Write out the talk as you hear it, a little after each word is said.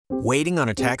Waiting on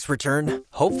a tax return?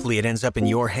 Hopefully it ends up in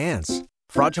your hands.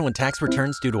 Fraudulent tax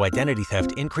returns due to identity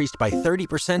theft increased by 30%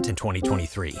 in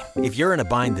 2023. If you're in a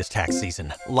bind this tax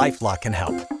season, LifeLock can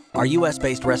help. Our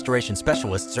U.S.-based restoration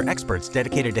specialists are experts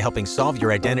dedicated to helping solve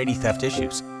your identity theft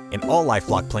issues. And all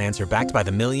LifeLock plans are backed by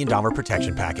the $1 Million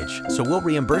Protection Package. So we'll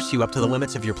reimburse you up to the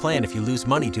limits of your plan if you lose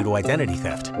money due to identity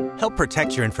theft. Help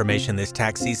protect your information this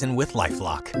tax season with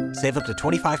LifeLock. Save up to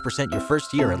 25% your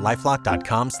first year at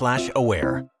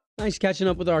LifeLock.com/aware. Nice catching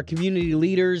up with our community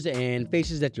leaders and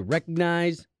faces that you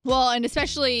recognize. Well, and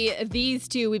especially these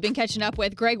two we've been catching up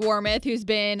with. Greg Warmoth, who's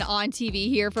been on TV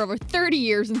here for over 30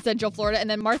 years in Central Florida, and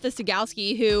then Martha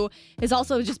Sugalski, who has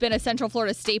also just been a Central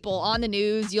Florida staple on the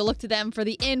news. You'll look to them for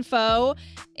the info.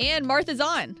 And Martha's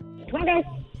on. Hi, guys.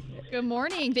 Good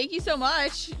morning. Thank you so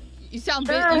much. You sound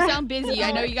busy.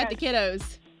 I know you got the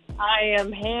kiddos. I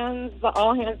am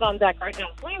all hands on deck right now.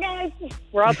 Come on, guys.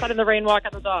 We're outside in the rain walking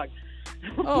the dog.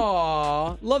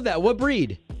 Aw, love that. What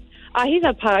breed? He's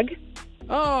a pug.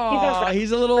 Oh,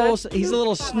 he's a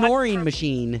little snoring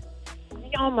machine.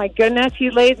 Oh my goodness,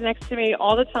 he lays next to me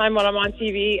all the time when I'm on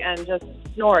TV and just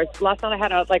snores. Last night I had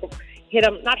to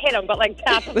not hit him, but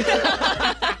tap him.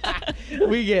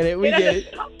 We get it.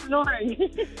 Stop snoring.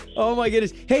 Oh my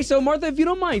goodness. Hey, so Martha, if you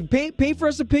don't mind, paint for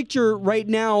us a picture right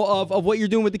now of what you're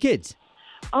doing with the kids.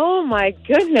 Oh my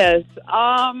goodness.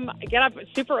 I get up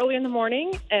super early in the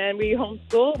morning and we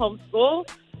homeschool.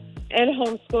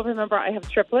 Remember, I have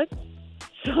triplets.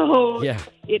 So yeah.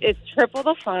 It is triple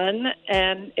the fun,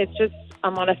 and it's just,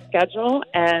 I'm on a schedule,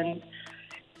 and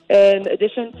in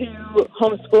addition to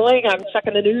homeschooling, I'm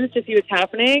checking the news to see what's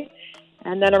happening,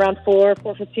 and then around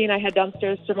 4:15, I head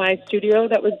downstairs to my studio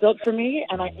that was built for me,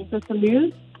 and I enter some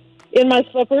news in my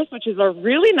slippers, which is a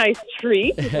really nice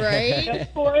treat. Right.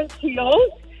 Just 4-inch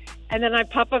heels, and then I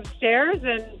pop upstairs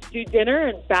and do dinner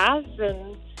and baths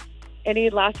and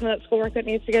any last-minute schoolwork that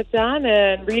needs to get done,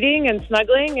 and reading and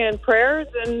snuggling and prayers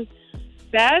and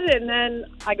bed, and then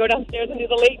I go downstairs and do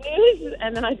the late news,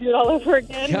 and then I do it all over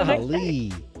again.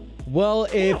 Golly. Well,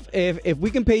 if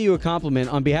we can pay you a compliment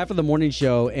on behalf of the morning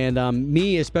show, and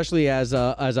me especially as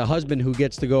a husband who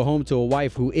gets to go home to a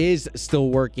wife who is still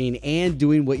working and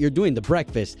doing what you're doing, the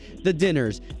breakfast, the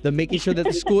dinners, the making sure that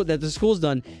the school's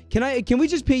done. Can we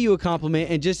just pay you a compliment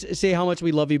and just say how much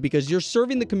we love you, because you're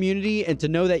serving the community, and to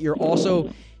know that you're also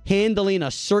handling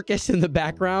a circus in the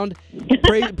background.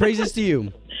 Praises to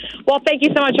you. Well, thank you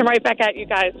so much. I'm right back at you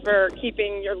guys for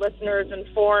keeping your listeners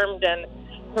informed and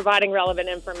providing relevant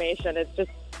information. It's just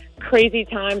crazy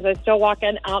times. I still walk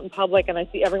out in public and I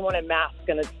see everyone in masks,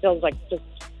 and it feels like just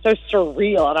so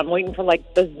surreal, and I'm waiting for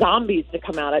the zombies to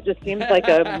come out. It just seems like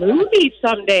a movie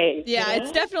some days. Yeah,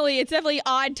 it's definitely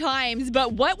odd times,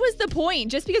 but what was the point?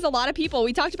 Just because a lot of people,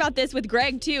 we talked about this with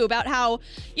Greg too, about how,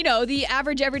 the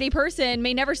average everyday person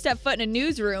may never step foot in a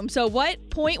newsroom. So what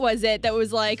point was it that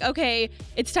was like, okay,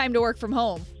 it's time to work from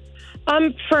home?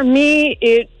 For me,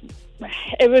 it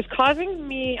was causing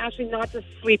me actually not to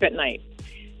sleep at night.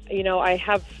 I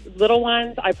have little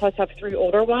ones. I plus have 3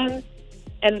 older ones.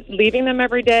 And leaving them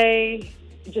every day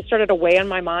just started to weigh on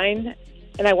my mind.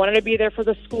 And I wanted to be there for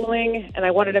the schooling. And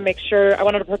I wanted to make sure, I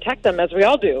wanted to protect them, as we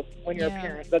all do when you're a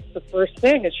parent. That's the first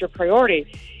thing. It's your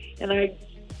priority. And I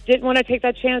didn't want to take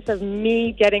that chance of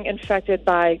me getting infected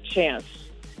by chance.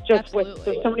 Just with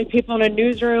there's so many people in a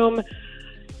newsroom.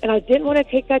 And I didn't want to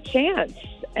take that chance.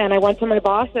 And I went to my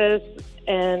bosses,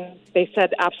 and they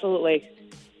said, absolutely.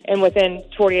 And within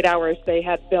 48 hours, they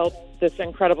had built this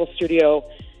incredible studio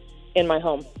in my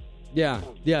home. Yeah,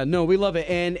 no, we love it.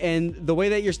 And the way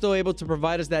that you're still able to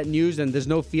provide us that news, and there's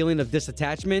no feeling of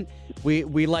disattachment,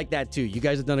 we like that too. You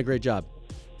guys have done a great job.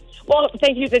 Well,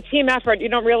 thank you. It's a team effort. You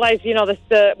don't realize, we have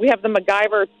the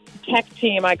MacGyver tech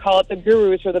team. I call it the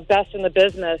gurus, or the best in the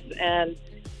business. And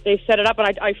they set it up,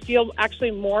 and I feel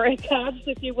actually more attached,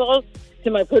 if you will, to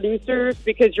my producers,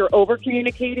 because you're over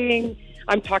communicating.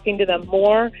 I'm talking to them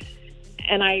more,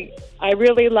 and I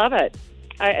really love it.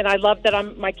 I love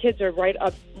that my kids are right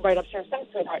upstairs.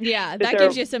 Yeah, that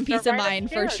gives you some peace of mind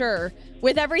upstairs. For sure.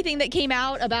 With everything that came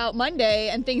out about Monday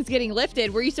and things getting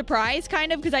lifted, were you surprised,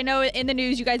 kind of? Because I know in the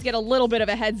news you guys get a little bit of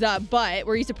a heads up, but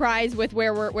were you surprised with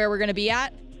where we're going to be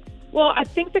at? Well, I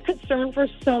think the concern for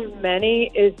so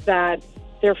many is that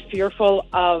they're fearful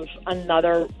of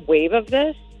another wave of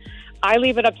this. I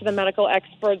leave it up to the medical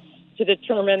experts to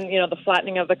determine, the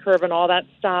flattening of the curve and all that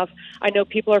stuff. I know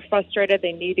people are frustrated.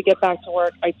 They need to get back to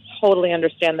work. I totally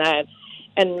understand that.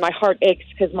 And my heart aches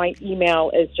because my email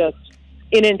is just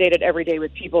inundated every day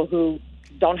with people who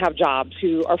don't have jobs,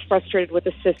 who are frustrated with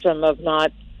the system of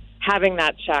not having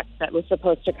that check that was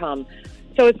supposed to come.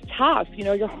 So it's tough.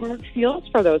 Your heart feels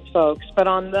for those folks. But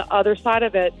on the other side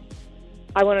of it,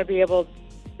 I want to be able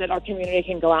that our community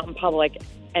can go out in public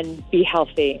and be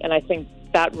healthy. And I think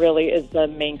that really is the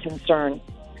main concern.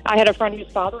 I had a friend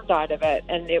whose father died of it,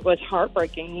 and it was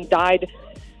heartbreaking. He died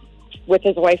with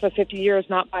his wife of 50 years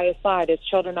not by his side, his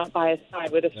children not by his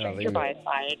side, with a stranger by his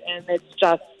side. And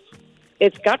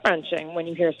it's gut-wrenching when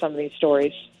you hear some of these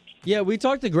stories. Yeah, we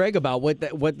talked to Greg about what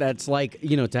that's like,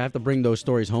 to have to bring those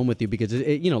stories home with you because,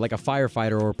 like a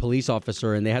firefighter or a police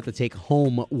officer, and they have to take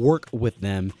home work with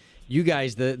them. You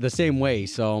guys, the same way,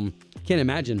 so can't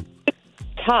imagine.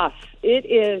 Tough. It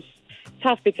is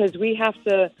tough because we have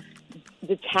to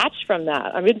detach from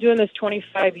that. I've been doing this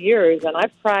 25 years, and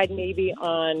I've cried maybe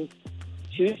on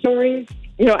 2 stories,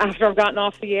 after I've gotten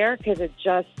off the air because it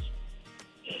just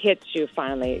hits you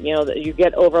finally, that you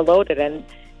get overloaded. And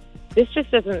this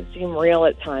just doesn't seem real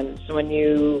at times when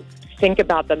you think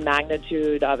about the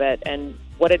magnitude of it and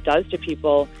what it does to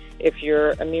people if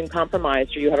you're immune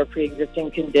compromised or you have a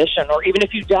pre-existing condition, or even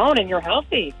if you don't and you're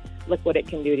healthy. Look what it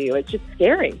can do to you. It's just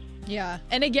scary. Yeah.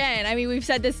 And again, we've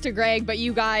said this to Greg, but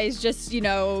you guys just,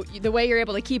 the way you're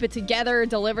able to keep it together,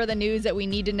 deliver the news that we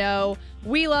need to know.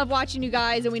 We love watching you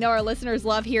guys, and we know our listeners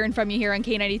love hearing from you here on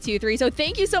K92.3. So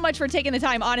thank you so much for taking the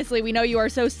time. Honestly, we know you are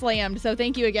so slammed, so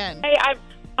thank you again. Hey,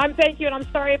 I'm thank you, and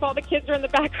I'm sorry if all the kids are in the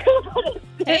background.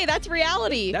 Hey, that's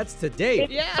reality. That's today.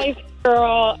 Yeah. Life,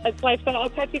 girl. It's lifestyle. I'll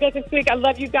talk to you guys next week. I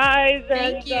love you guys.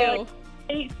 Thank you.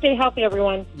 Stay healthy,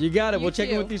 everyone. You got it. You We'll check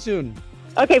in too. with you soon.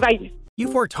 Okay, bye.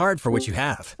 You've worked hard for what you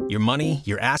have. Your money,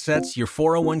 your assets, your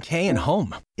 401k, and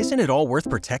home. Isn't it all worth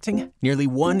protecting? Nearly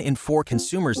 1 in 4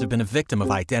 consumers have been a victim of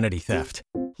identity theft.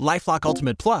 LifeLock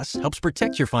Ultimate Plus helps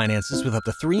protect your finances with up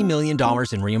to $3 million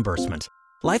in reimbursement.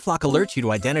 LifeLock alerts you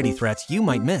to identity threats you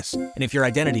might miss. And if your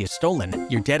identity is stolen,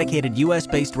 your dedicated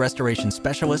U.S.-based restoration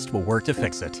specialist will work to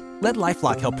fix it. Let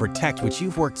LifeLock help protect what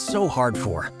you've worked so hard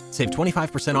for. Save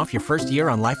 25% off your first year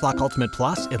on LifeLock Ultimate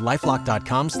Plus at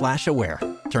LifeLock.com/aware.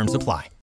 Terms apply.